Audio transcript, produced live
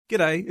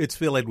G'day, it's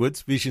Phil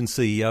Edwards, Vision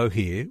CEO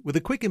here, with a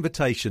quick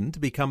invitation to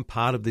become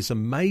part of this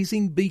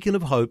amazing beacon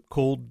of hope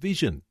called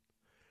Vision.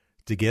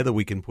 Together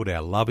we can put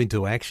our love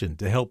into action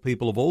to help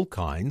people of all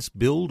kinds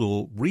build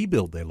or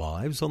rebuild their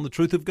lives on the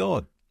truth of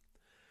God.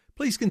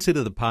 Please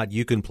consider the part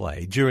you can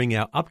play during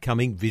our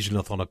upcoming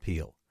Visionathon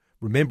appeal,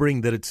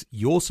 remembering that it's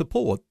your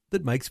support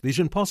that makes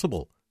Vision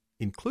possible,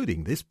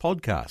 including this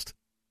podcast.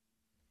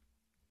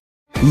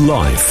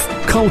 Life,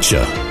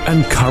 culture,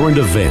 and current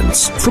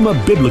events from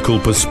a biblical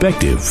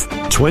perspective.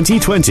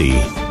 2020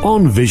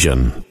 on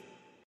Vision.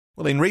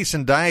 Well, in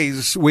recent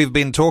days, we've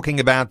been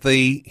talking about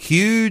the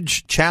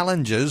huge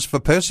challenges for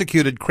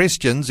persecuted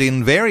Christians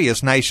in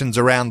various nations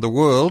around the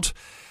world.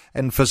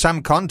 And for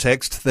some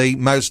context, the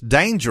most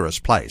dangerous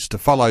place to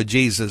follow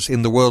Jesus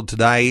in the world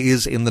today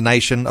is in the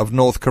nation of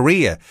North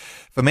Korea.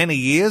 For many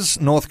years,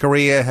 North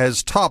Korea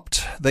has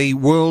topped the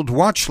World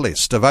Watch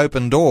list of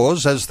Open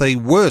Doors as the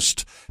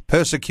worst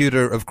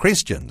persecutor of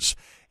Christians.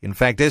 In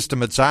fact,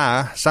 estimates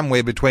are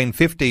somewhere between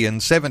 50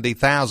 and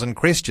 70,000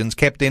 Christians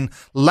kept in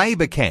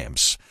labour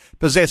camps.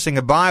 Possessing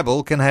a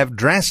Bible can have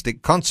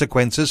drastic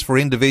consequences for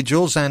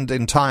individuals and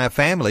entire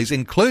families,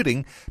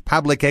 including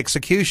public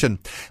execution.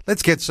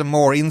 Let's get some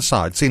more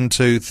insights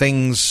into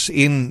things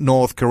in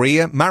North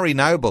Korea. Murray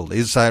Noble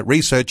is a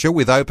researcher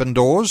with Open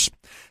Doors,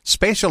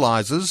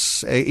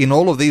 specialises in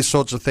all of these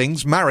sorts of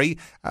things. Murray,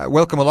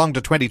 welcome along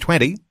to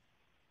 2020.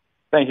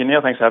 Thank you,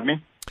 Neil. Thanks for having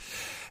me.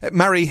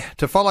 Murray,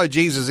 to follow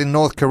Jesus in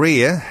North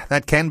Korea,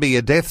 that can be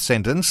a death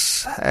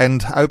sentence,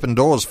 and Open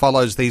Doors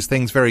follows these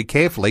things very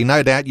carefully.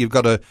 No doubt you've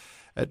got to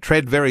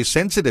tread very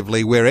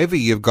sensitively wherever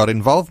you've got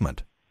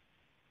involvement.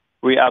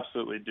 We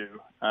absolutely do.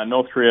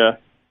 North Korea,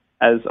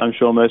 as I'm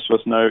sure most of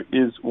us know,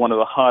 is one of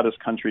the hardest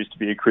countries to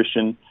be a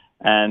Christian,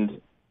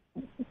 and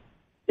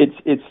it's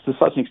to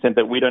such an extent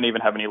that we don't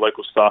even have any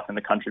local staff in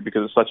the country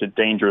because it's such a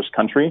dangerous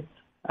country.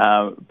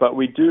 But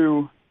we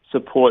do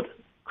support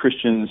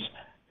Christians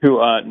who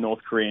are North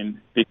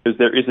Korean because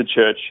there is a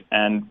church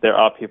and there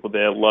are people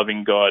there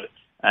loving God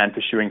and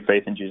pursuing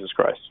faith in Jesus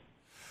Christ.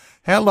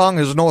 How long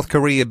has North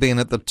Korea been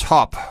at the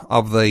top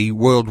of the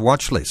World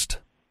Watch list?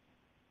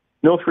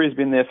 North Korea has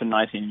been there for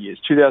 19 years.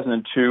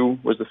 2002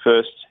 was the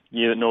first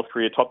year that North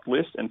Korea topped the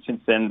list, and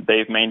since then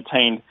they've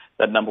maintained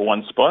that number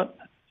one spot.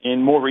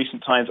 In more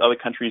recent times, other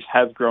countries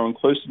have grown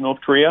close to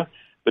North Korea,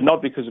 but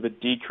not because of a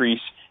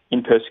decrease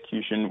in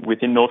persecution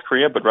within North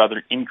Korea, but rather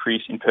an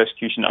increase in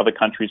persecution in other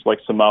countries like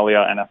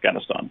Somalia and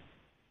Afghanistan.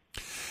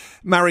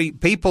 Murray,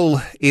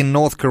 people in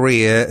North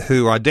Korea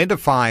who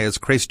identify as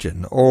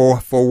Christian,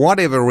 or for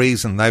whatever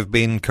reason they've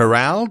been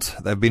corralled,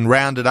 they've been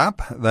rounded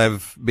up,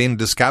 they've been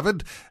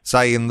discovered,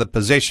 say in the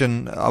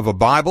possession of a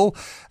Bible,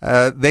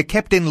 they're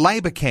kept in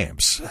labour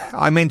camps.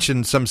 I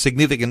mentioned some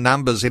significant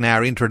numbers in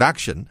our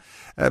introduction,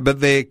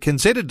 but they're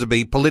considered to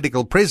be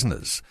political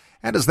prisoners.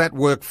 How does that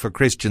work for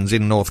Christians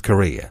in North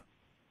Korea?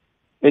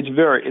 It's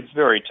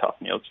very tough,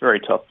 Neil. It's very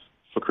tough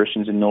for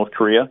Christians in North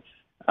Korea.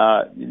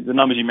 The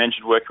numbers you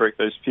mentioned were correct,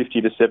 those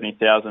 50 to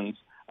 70,000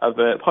 of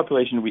a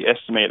population we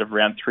estimate of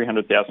around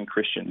 300,000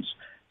 Christians.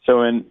 So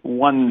when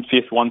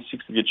 1/5,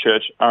 1/6 of your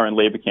church are in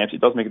labour camps,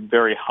 it does make it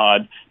very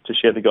hard to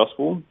share the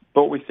gospel.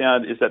 But what we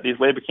found is that these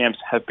labour camps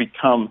have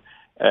become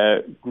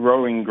a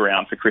growing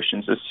ground for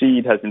Christians. A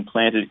seed has been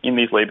planted in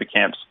these labour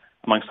camps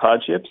amongst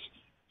hardships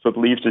for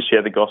believers to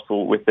share the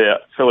gospel with their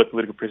fellow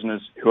political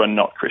prisoners who are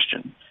not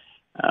Christian.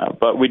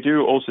 But we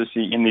do also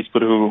see in these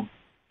political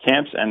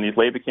camps and these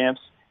labour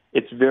camps,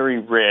 it's very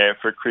rare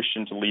for a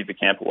Christian to leave the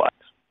camp alive.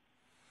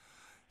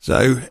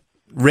 So,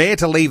 rare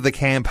to leave the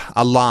camp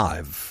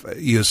alive,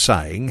 you're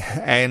saying.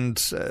 And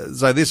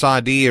so this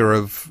idea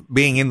of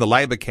being in the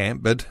labour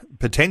camp, but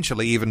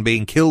potentially even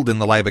being killed in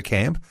the labour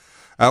camp,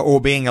 or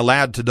being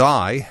allowed to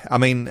die, I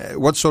mean,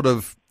 what sort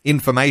of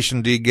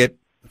information do you get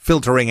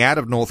filtering out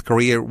of North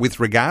Korea with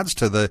regards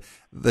to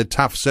the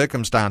tough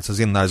circumstances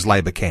in those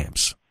labour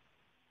camps?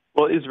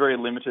 Well, it is very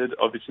limited.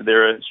 Obviously,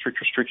 there are strict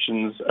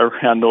restrictions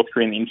around North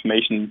Korean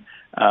information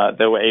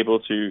that we're able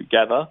to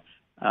gather.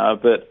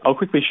 But I'll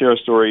quickly share a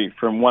story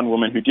from one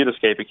woman who did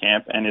escape a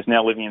camp and is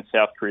now living in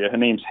South Korea. Her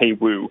name's Hae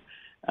Woo.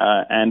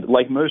 And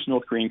like most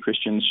North Korean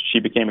Christians,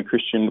 she became a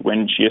Christian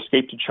when she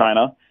escaped to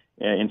China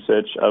in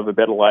search of a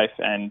better life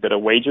and better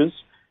wages.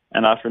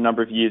 And after a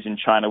number of years in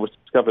China, was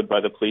discovered by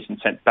the police and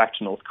sent back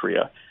to North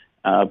Korea.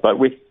 But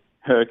with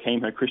her came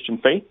her Christian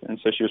faith, and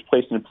so she was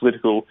placed in a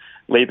political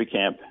labour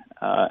camp.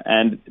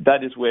 And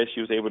that is where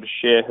she was able to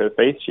share her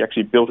faith. She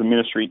actually built a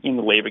ministry in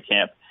the labour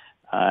camp.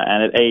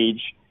 And at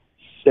age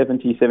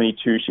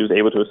 72, she was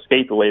able to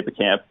escape the labour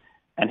camp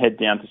and head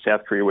down to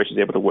South Korea, where she's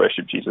able to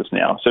worship Jesus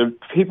now. So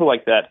people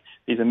like that,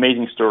 these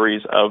amazing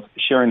stories of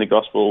sharing the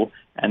gospel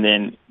and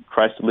then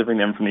Christ delivering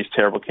them from these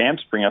terrible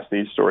camps bring us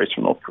these stories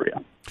from North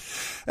Korea.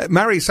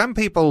 Murray, some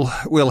people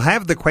will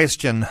have the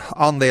question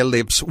on their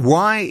lips,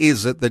 why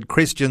is it that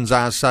Christians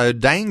are so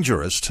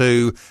dangerous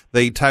to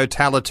the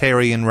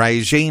totalitarian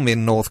regime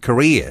in North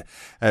Korea?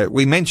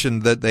 We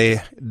mentioned that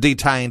they're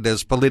detained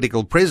as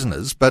political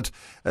prisoners, but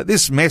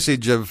this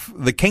message of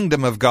the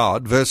kingdom of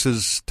God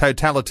versus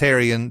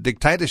totalitarian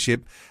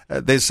dictatorship,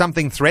 there's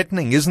something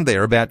threatening, isn't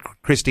there, about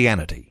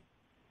Christianity?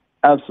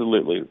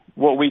 Absolutely.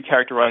 What we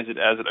characterize it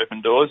as at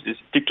Open Doors is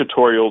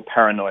dictatorial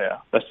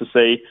paranoia. That's to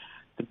say,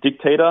 the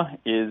dictator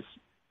is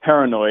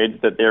paranoid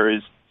that there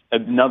is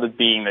another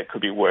being that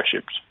could be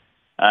worshipped.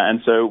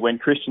 And so when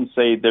Christians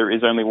say there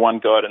is only one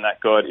God and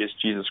that God is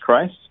Jesus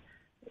Christ,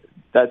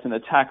 that's an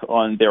attack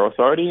on their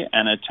authority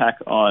and an attack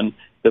on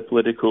the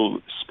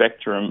political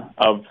spectrum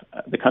of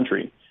the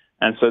country.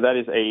 And so that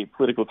is a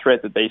political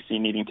threat that they see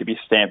needing to be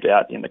stamped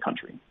out in the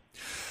country.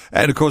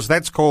 And of course,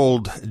 that's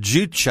called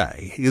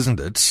Juche, isn't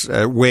it?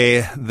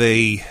 Where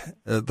the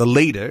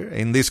leader,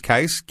 in this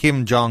case,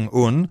 Kim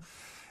Jong-un,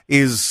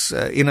 is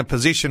in a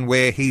position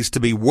where he's to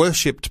be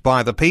worshipped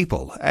by the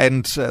people.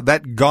 And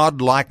that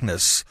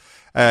God-likeness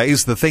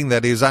is the thing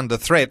that is under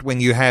threat when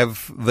you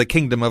have the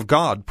kingdom of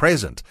God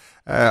present.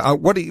 How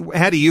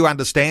do you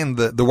understand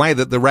the way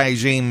that the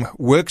regime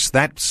works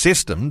that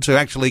system to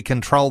actually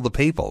control the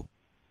people?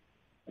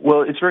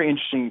 Well, it's very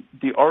interesting.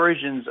 The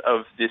origins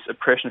of this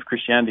oppression of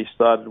Christianity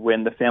started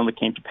when the family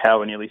came to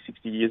power nearly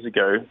 60 years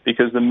ago,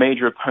 because the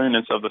major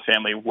opponents of the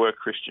family were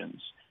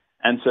Christians.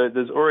 And so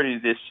there's already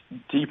this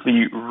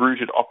deeply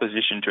rooted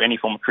opposition to any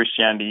form of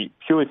Christianity,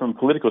 purely from a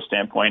political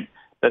standpoint,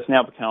 that's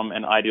now become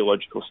an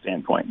ideological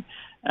standpoint.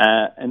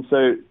 And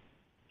so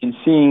in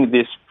seeing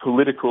this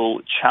political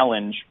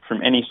challenge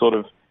from any sort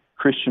of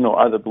Christian or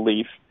other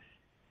belief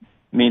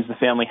means the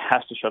family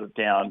has to shut it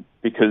down,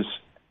 because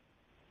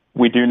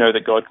we do know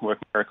that God can work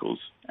miracles.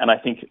 And I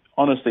think,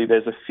 honestly,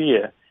 there's a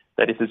fear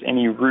that if there's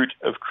any root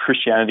of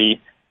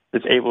Christianity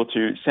that's able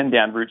to send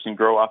down roots and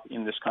grow up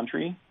in this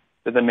country,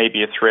 that there may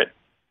be a threat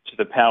to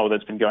the power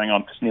that's been going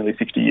on for nearly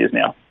 60 years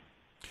now.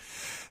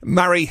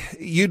 Murray,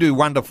 you do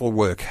wonderful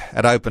work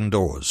at Open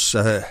Doors.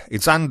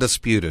 It's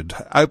undisputed.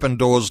 Open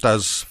Doors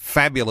does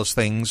fabulous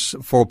things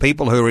for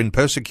people who are in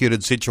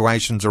persecuted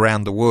situations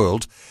around the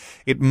world.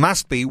 It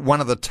must be one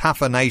of the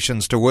tougher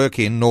nations to work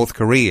in, North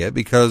Korea,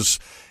 because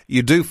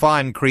you do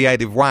find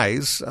creative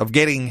ways of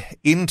getting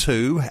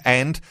into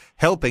and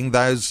helping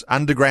those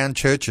underground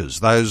churches,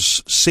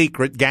 those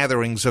secret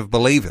gatherings of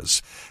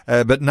believers.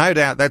 But no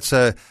doubt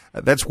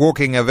that's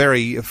walking a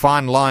very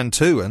fine line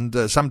too,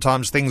 and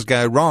sometimes things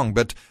go wrong.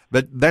 But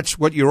that's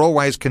what you're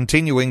always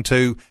continuing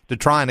to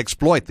try and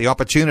exploit, the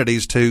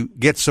opportunities to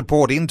get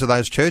support into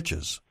those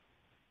churches.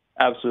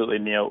 Absolutely,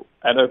 Neil.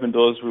 At Open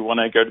Doors, we want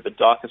to go to the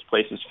darkest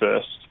places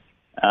first,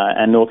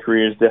 and North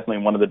Korea is definitely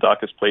one of the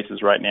darkest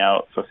places right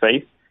now for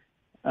faith.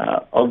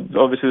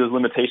 Obviously, there's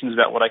limitations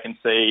about what I can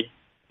say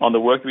on the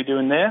work we do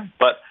in there,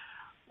 but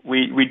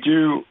we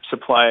do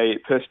supply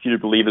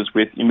persecuted believers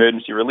with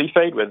emergency relief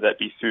aid, whether that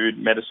be food,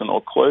 medicine,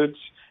 or clothes,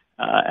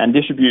 and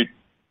distribute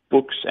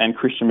books and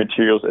Christian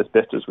materials as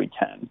best as we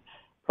can.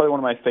 Probably one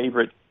of my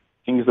favorite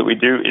things that we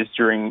do is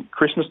during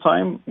Christmas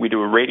time, we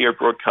do a radio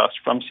broadcast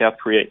from South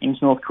Korea into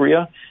North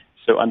Korea,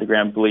 so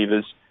underground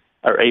believers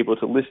are able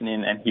to listen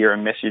in and hear a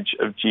message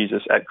of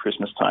Jesus at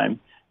Christmas time.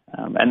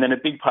 And then a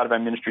big part of our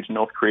ministry to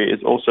North Korea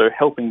is also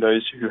helping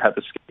those who have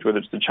escaped, whether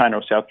it's to China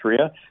or South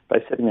Korea, by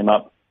setting them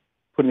up,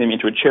 putting them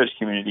into a church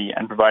community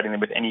and providing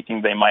them with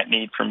anything they might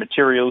need, from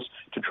materials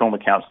to trauma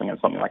counseling and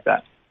something like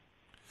that.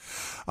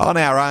 On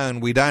our own,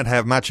 we don't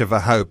have much of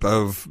a hope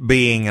of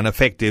being an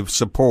effective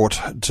support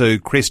to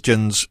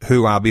Christians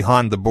who are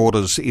behind the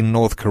borders in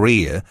North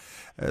Korea.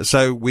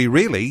 So we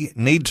really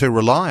need to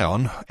rely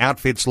on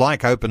outfits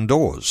like Open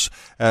Doors,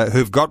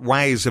 who've got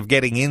ways of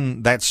getting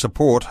in that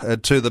support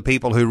to the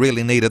people who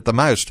really need it the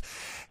most.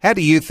 How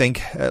do you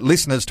think,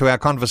 listeners to our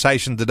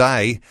conversation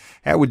today,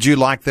 how would you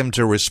like them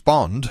to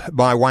respond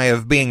by way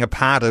of being a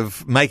part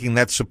of making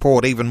that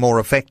support even more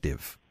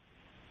effective?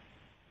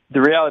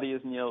 The reality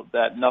is, Neil,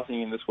 that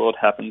nothing in this world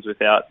happens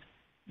without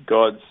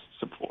God's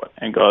support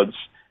and God's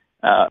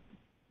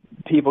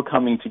people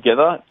coming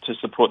together to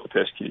support the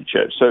persecuted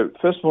church. So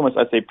first and foremost,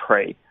 I'd say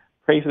pray.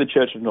 Pray for the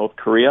Church of North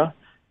Korea.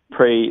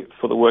 Pray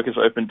for the workers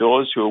of Open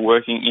Doors who are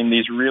working in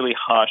these really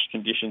harsh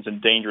conditions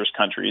and dangerous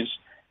countries,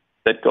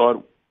 that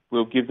God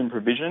will give them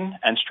provision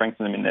and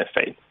strengthen them in their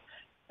faith.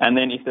 And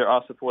then if there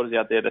are supporters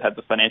out there that have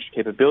the financial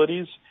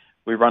capabilities,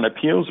 we run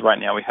appeals. Right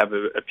now we have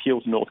an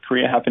appeal to North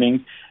Korea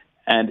happening.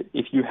 And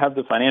if you have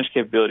the financial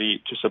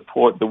capability to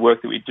support the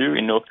work that we do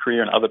in North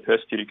Korea and other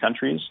persecuted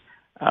countries,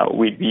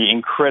 we'd be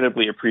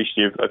incredibly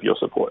appreciative of your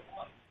support.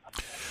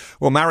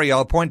 Well, Murray,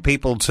 I'll point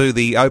people to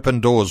the Open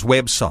Doors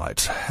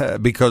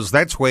website because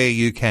that's where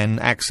you can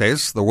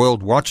access the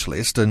World Watch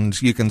List and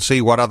you can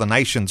see what other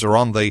nations are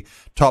on the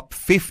top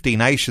 50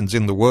 nations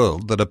in the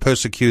world that are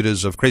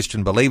persecutors of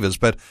Christian believers.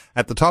 But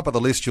at the top of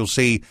the list, you'll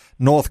see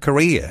North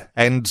Korea,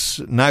 and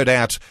no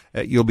doubt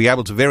you'll be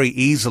able to very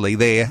easily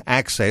there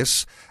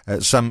access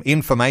some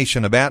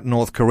information about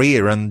North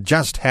Korea and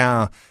just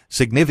how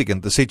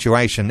significant the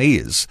situation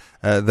is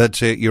that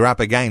you're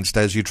up against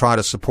as you try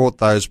to support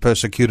those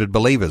persecuted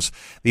believers.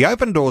 The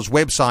Open Doors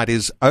website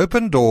is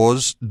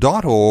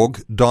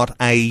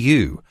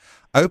opendoors.org.au.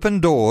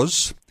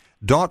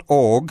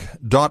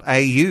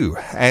 opendoors.org.au,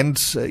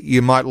 and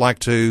you might like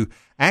to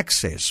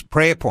access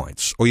prayer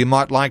points, or you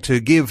might like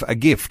to give a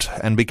gift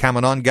and become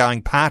an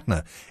ongoing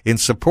partner in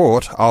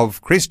support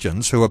of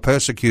Christians who are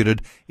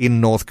persecuted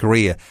in North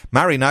Korea.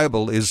 Murray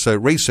Noble is a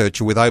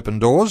researcher with Open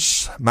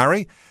Doors.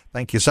 Murray,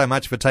 thank you so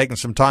much for taking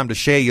some time to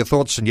share your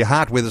thoughts and your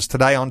heart with us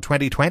today on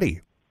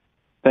 2020.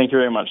 Thank you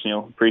very much,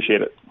 Neil.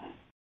 Appreciate it.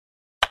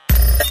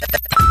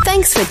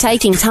 Thanks for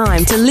taking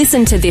time to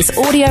listen to this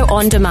audio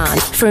on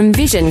demand from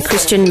Vision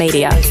Christian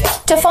Media.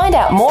 To find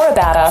out more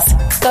about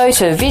us, go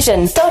to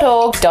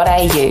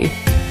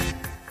vision.org.au.